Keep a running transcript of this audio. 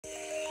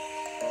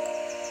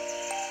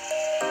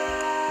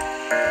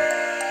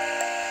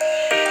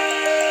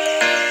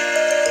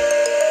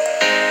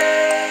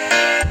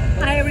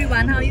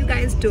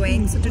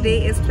doing? So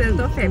today is 12th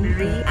of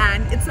February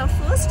and it's our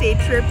first day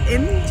trip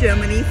in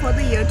Germany for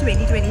the year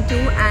 2022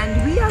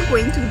 and we are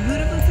going to the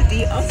beautiful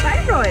city of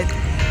Bayreuth.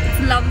 It's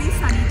a lovely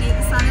sunny day,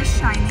 the sun is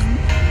shining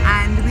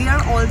and we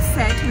are all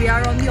set. We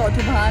are on the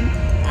Autobahn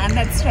and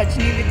that's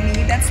Rajni with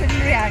me, that's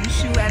little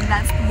Riyanshu and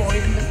that's the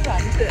boys in the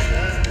front,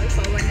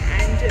 Pawan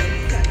and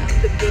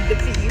Pranav, the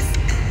peas.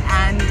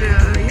 And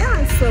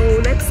yeah, so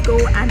let's go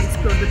and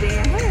explore the day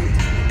ahead.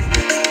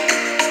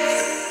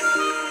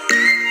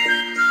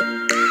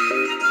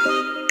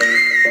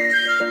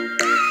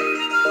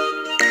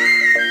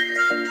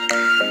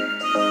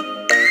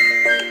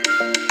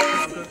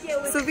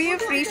 So we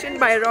have reached in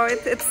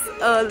Bayreuth. It's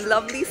a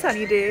lovely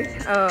sunny day.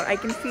 I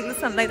can feel the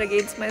sunlight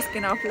against my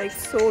skin after like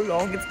so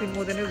long. It's been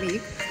more than a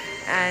week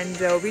and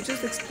we're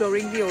just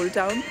exploring the old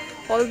town.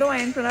 Although I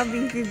and Pranav,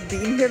 we've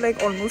been here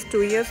like almost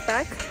 2 years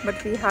back,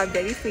 but we have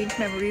very faint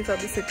memories of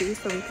the city,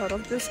 so we thought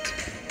of just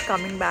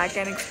coming back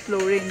and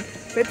exploring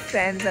with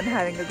friends and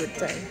having a good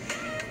time.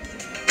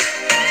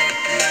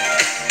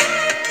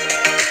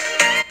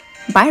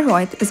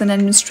 Bayreuth is an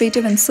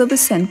administrative and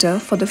service center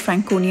for the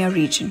Franconia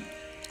region.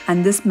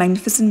 And this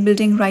magnificent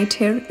building right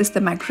here is the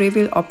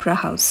Margravial Opera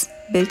House,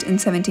 built in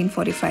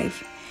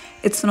 1745.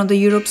 It's one of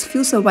Europe's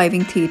few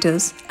surviving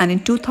theatres and in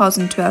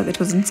 2012 it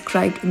was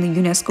inscribed in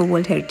the UNESCO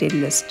World Heritage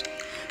List.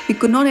 We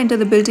could not enter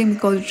the building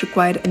because it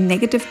required a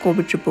negative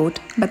COVID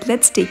report, but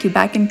let's take you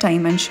back in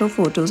time and show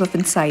photos of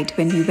inside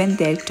when we went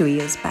there 2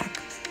 years back.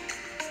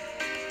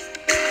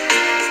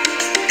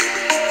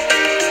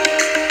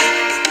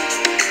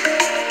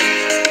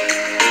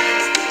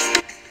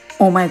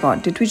 Oh my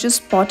god, did we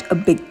just spot a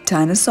big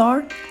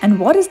dinosaur? And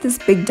what is this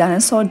big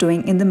dinosaur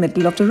doing in the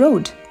middle of the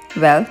road?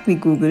 Well, we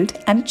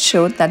googled and it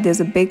showed that there's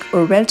a big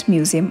Urwelt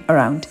museum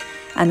around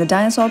and the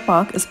dinosaur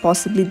park is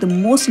possibly the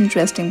most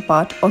interesting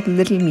part of the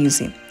little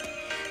museum,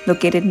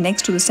 located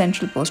next to the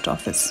central post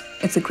office.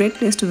 It's a great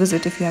place to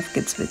visit if you have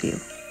kids with you.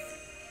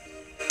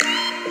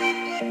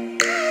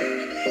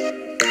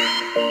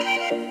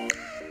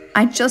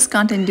 I just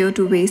can't endure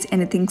to waste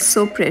anything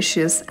so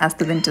precious as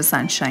the winter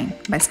sunshine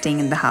by staying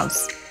in the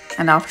house.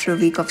 And after a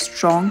week of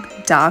strong,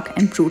 dark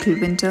and brutal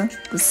winter,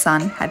 the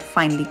sun had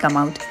finally come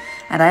out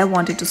and I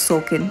wanted to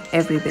soak in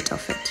every bit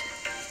of it.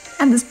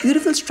 And this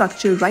beautiful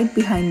structure right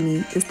behind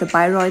me is the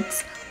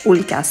Bayreuth's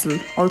old castle,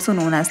 also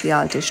known as the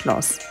Alte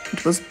Schloss.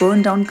 It was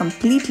burned down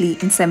completely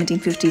in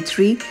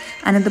 1753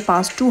 and in the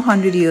past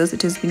 200 years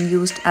it has been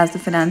used as the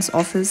finance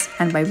office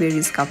and by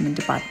various government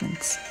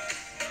departments.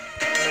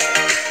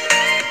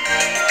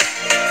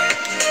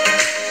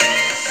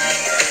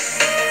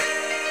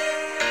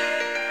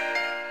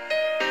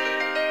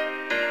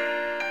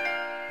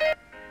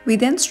 We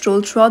then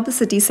strolled throughout the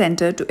city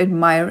centre to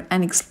admire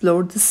and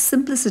explore the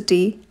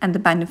simplicity and the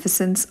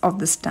magnificence of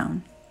this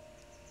town.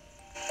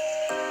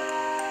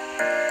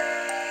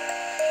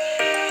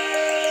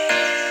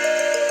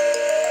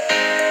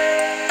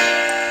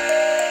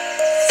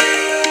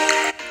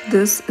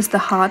 This is the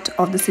heart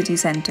of the city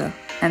centre,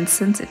 and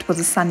since it was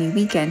a sunny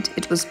weekend,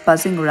 it was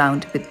buzzing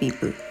around with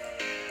people.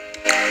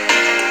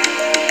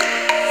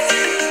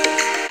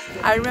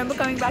 I remember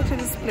coming back to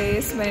this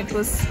place when it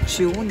was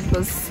June, it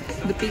was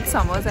the peak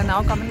summers, and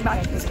now coming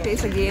back to this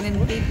place again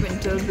in peak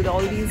winters with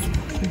all these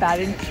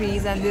barren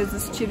trees and there's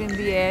this chill in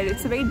the air.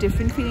 It's a very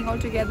different feeling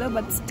altogether,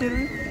 but still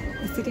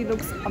the city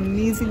looks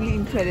amazingly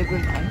incredible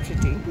and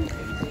pretty.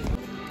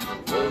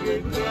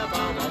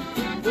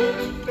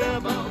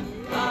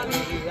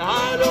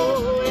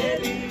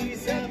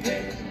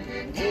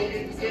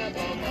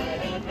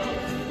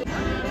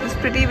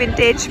 Pretty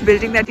vintage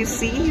building that you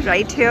see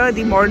right here,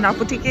 the Modern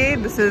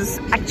Apotheke. This is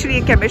actually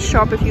a chemist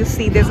shop. If you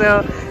see, there's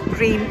a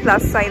green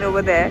plus sign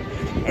over there.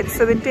 It's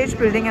a vintage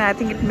building and I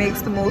think it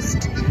makes the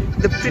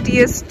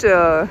prettiest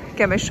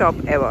chemist shop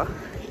ever.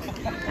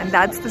 And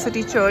that's the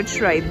city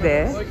church right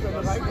there.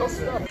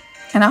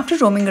 And after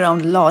roaming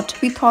around a lot,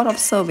 we thought of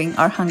serving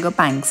our hunger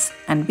pangs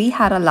and we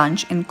had our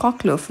lunch in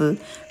Kochlöffel,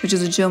 which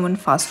is a German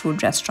fast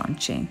food restaurant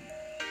chain.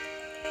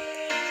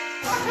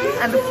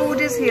 And the food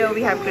is here.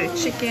 We have grilled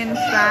chicken,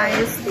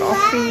 fries,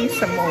 coffee,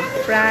 some more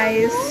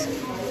fries,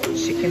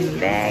 chicken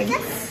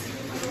legs,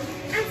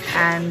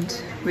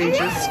 and we'll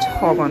just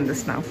hog on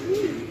this now.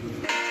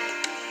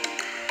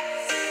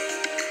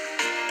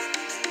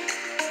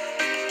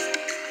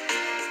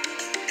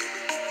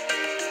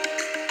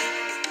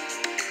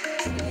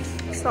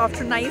 So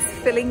after a nice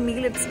filling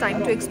meal, it's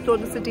time to explore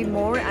the city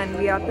more and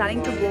we are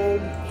planning to go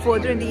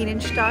further in the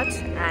Innenstadt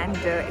and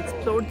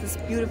explore this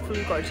beautiful,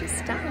 gorgeous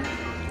town.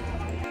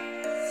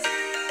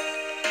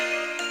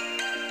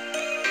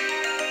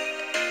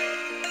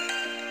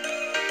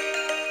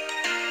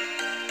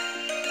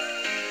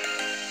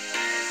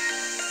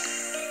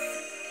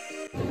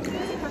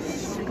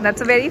 That's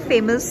a very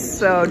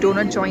famous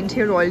donut joint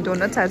here, Royal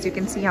Donuts. As you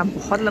can see, यहाँ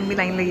बहुत लंबी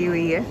line लगी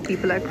हुई है.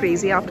 People are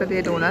crazy after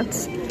their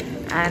donuts,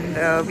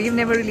 and we've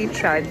never really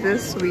tried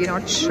this. We're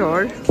not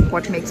sure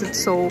what makes it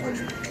so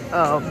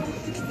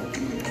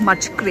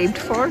much craved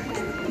for,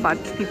 but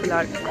people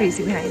are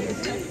crazy behind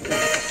it.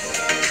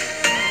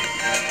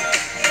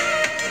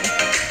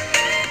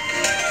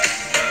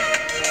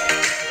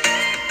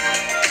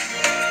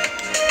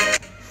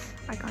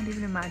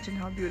 even imagine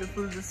how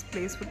beautiful this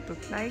place would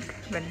look like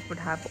when it would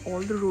have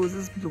all the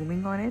roses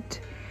blooming on it.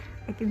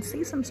 I can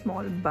see some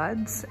small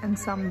buds and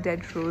some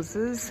dead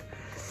roses,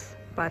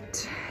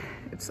 but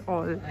it's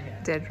all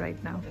dead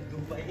right now.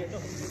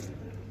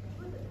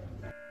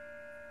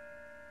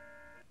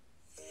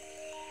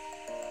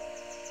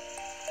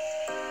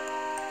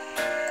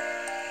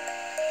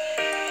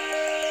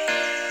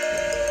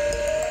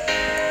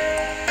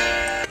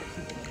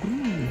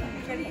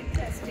 Very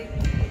interesting.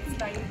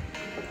 It's like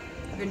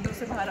window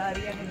se bahar aa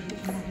rahi hai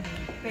and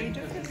very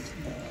different.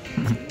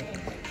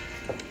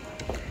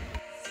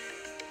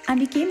 And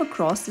we came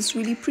across this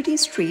really pretty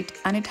street,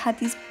 and it had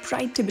these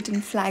bright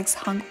Tibetan flags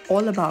hung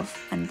all above,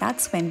 and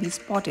that's when we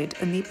spotted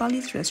a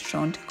Nepalese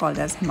restaurant called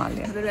as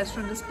Himalaya. The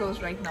restaurant is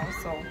closed right now,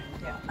 so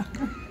yeah.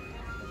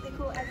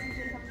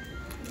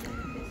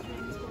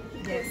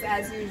 Yes,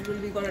 as usual,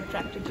 we got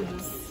attracted to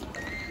this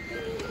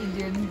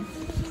Indian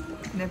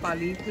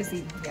Nepali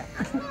cuisine. Yeah.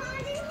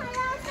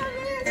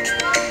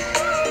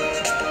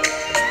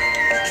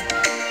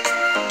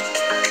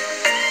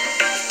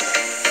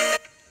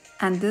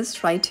 And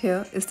this right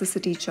here is the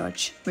city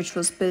church, which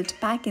was built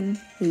back in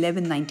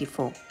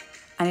 1194.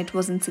 And it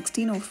was in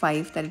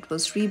 1605 that it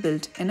was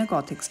rebuilt in a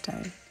Gothic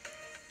style.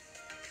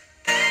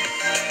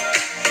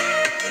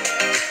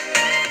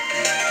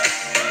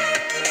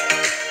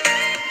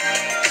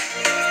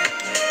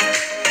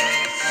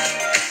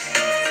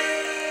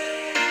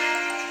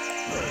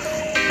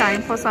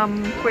 Time for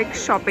some quick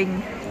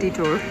shopping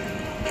detour.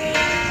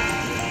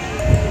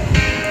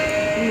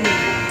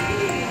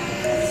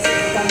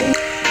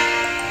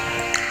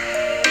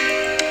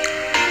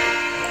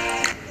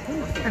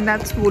 And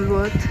that's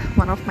Woolworth,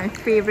 one of my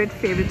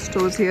favorite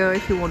stores here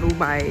if you want to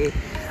buy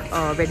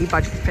very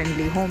budget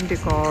friendly home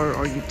decor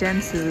or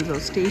utensils or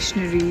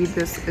stationery.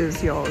 This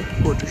is your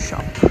go-to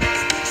shop.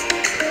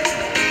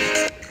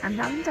 And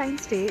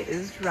Valentine's Day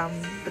is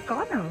round the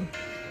corner.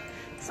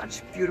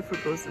 Such beautiful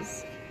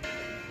roses.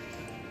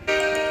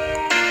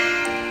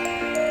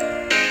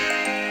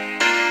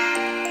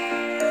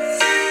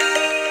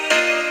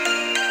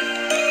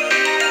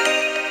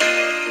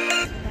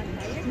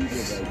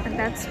 And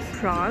that's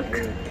Prague,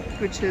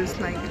 which is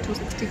like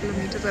 260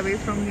 kilometers away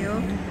from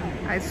here.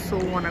 I so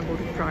want to go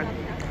to Prague,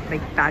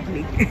 like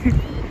badly.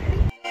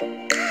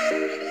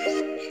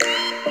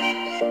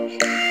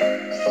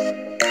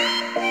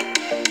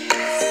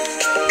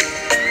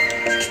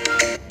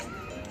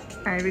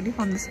 I really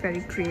found this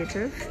very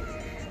creative,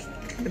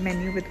 the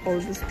menu with all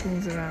the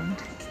spoons around.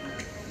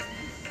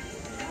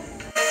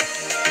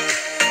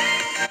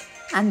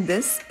 And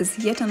this is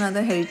yet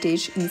another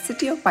heritage in the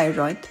city of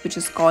Bayreuth, which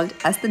is called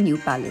as the New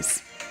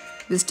Palace.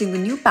 Visiting the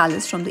New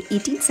Palace from the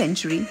 18th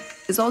century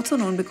is also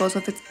known because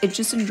of its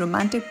adjacent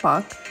romantic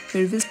park,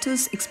 where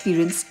visitors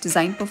experience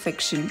design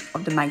perfection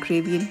of the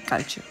Margravian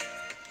culture.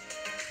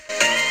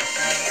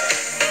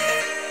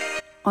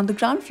 On the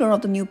ground floor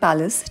of the New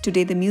Palace,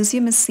 today the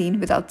museum is seen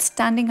with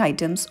outstanding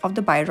items of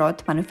the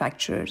Bayreuth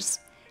manufacturers.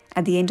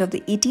 At the end of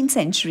the 18th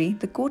century,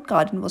 the court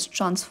garden was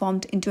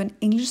transformed into an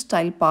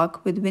English-style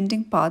park with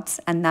winding paths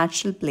and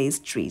natural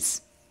placed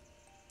trees.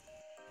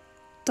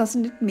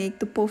 Doesn't it make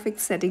the perfect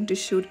setting to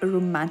shoot a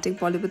romantic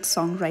Bollywood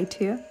song right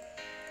here?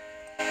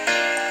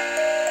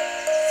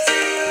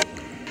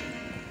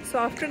 So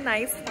after a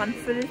nice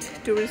fun-filled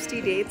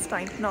touristy day, it's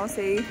time to now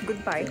say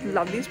goodbye to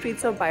lovely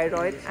streets of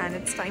Bayreuth, and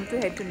it's time to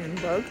head to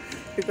Nuremberg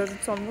because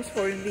it's almost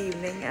 4 in the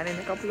evening and in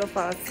a couple of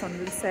hours sun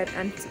will set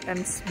and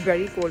it's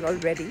very cold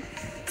already.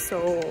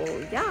 So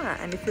yeah,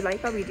 and if you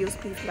like our videos,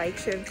 please like,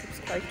 share and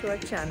subscribe to our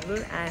channel,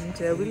 and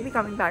we'll be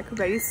coming back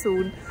very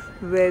soon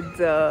with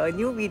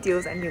new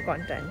videos and new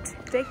content.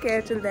 Take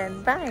care till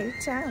then. Bye.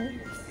 Ciao.